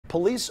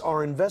Police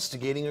are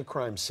investigating a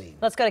crime scene.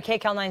 Let's go to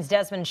KCAL 9's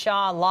Desmond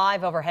Shaw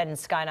live overhead in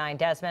Sky 9.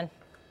 Desmond.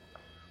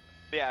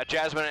 Yeah,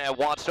 Jasmine and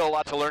Juan, still a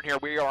lot to learn here.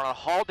 We are on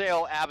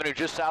Halldale Avenue,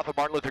 just south of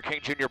Martin Luther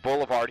King Jr.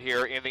 Boulevard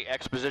here in the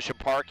Exposition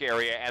Park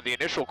area. And the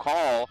initial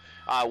call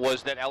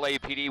was that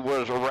LAPD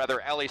was, or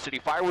rather LA City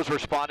Fire was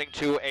responding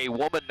to a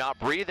woman not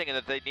breathing and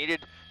that they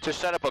needed to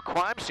set up a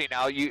crime scene.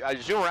 Now, I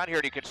zoom around here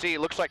and you can see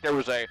it looks like there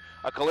was a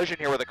collision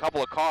here with a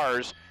couple of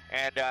cars.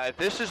 And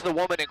this is the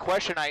woman in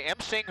question. I am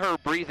seeing her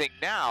breathing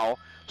now,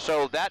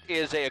 so that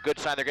is a good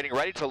sign. They're getting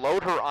ready to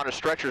load her on a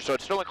stretcher, so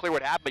it's still unclear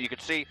what happened, but you can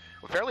see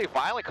a fairly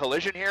violent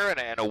collision here,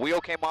 and a wheel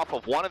came off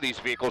of one of these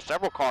vehicles.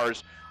 Several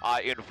cars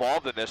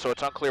involved in this, so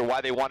it's unclear why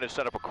they wanted to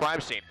set up a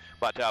crime scene,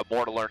 but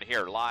more to learn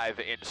here. Live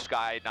in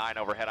Sky 9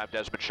 overhead, I'm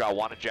Desmond Shaw.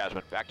 Juan and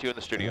Jasmine, back to you in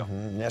the studio.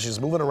 Yeah, she's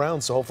moving around,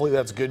 so hopefully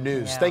that's good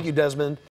news. Yeah. Thank you, Desmond.